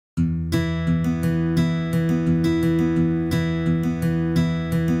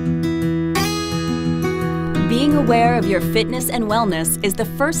aware of your fitness and wellness is the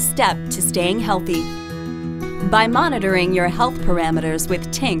first step to staying healthy. By monitoring your health parameters with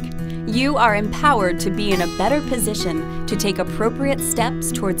Tinké, you are empowered to be in a better position to take appropriate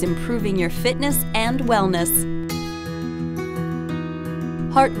steps towards improving your fitness and wellness.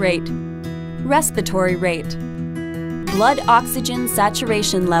 Heart rate, respiratory rate, blood oxygen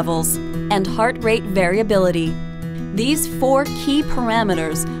saturation levels, and heart rate variability. These 4 key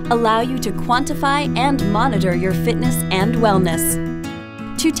parameters allow you to quantify and monitor your fitness and wellness.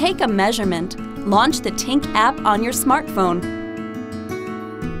 To take a measurement, launch the Tinké app on your smartphone.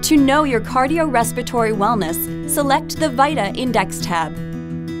 To know your cardiorespiratory wellness, select the Vita Index tab.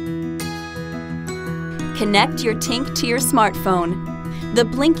 Connect your Tinké to your smartphone. The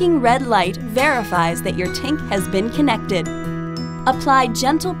blinking red light verifies that your Tinké has been connected. Apply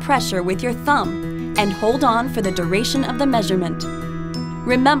gentle pressure with your thumb and hold on for the duration of the measurement.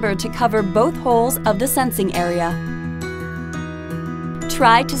 Remember to cover both holes of the sensing area.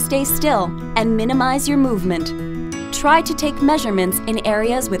 Try to stay still and minimize your movement. Try to take measurements in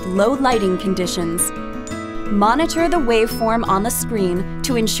areas with low lighting conditions. Monitor the waveform on the screen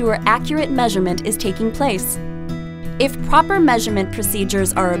to ensure accurate measurement is taking place. If proper measurement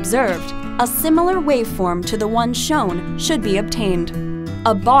procedures are observed, a similar waveform to the one shown should be obtained.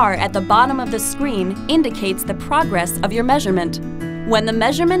 A bar at the bottom of the screen indicates the progress of your measurement. When the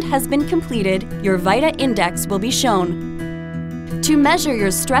measurement has been completed, your Vita Index will be shown. To measure your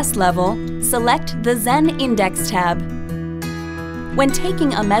stress level, select the Zen Index tab. When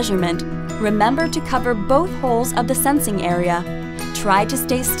taking a measurement, remember to cover both holes of the sensing area. Try to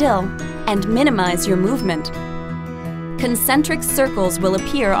stay still and minimize your movement. Concentric circles will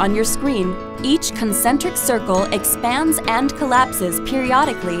appear on your screen. Each concentric circle expands and collapses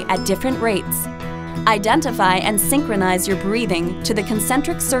periodically at different rates. Identify and synchronize your breathing to the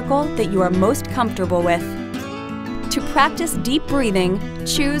concentric circle that you are most comfortable with. To practice deep breathing,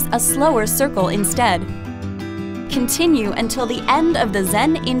 choose a slower circle instead. Continue until the end of the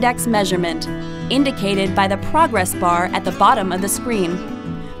Zen Index measurement, indicated by the progress bar at the bottom of the screen.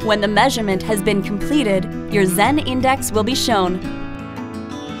 When the measurement has been completed, your Zen Index will be shown.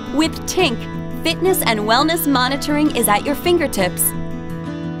 With Tinké, fitness and wellness monitoring is at your fingertips.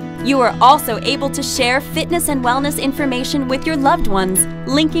 You are also able to share fitness and wellness information with your loved ones,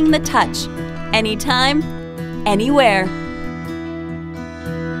 linking the touch. Anytime, anywhere.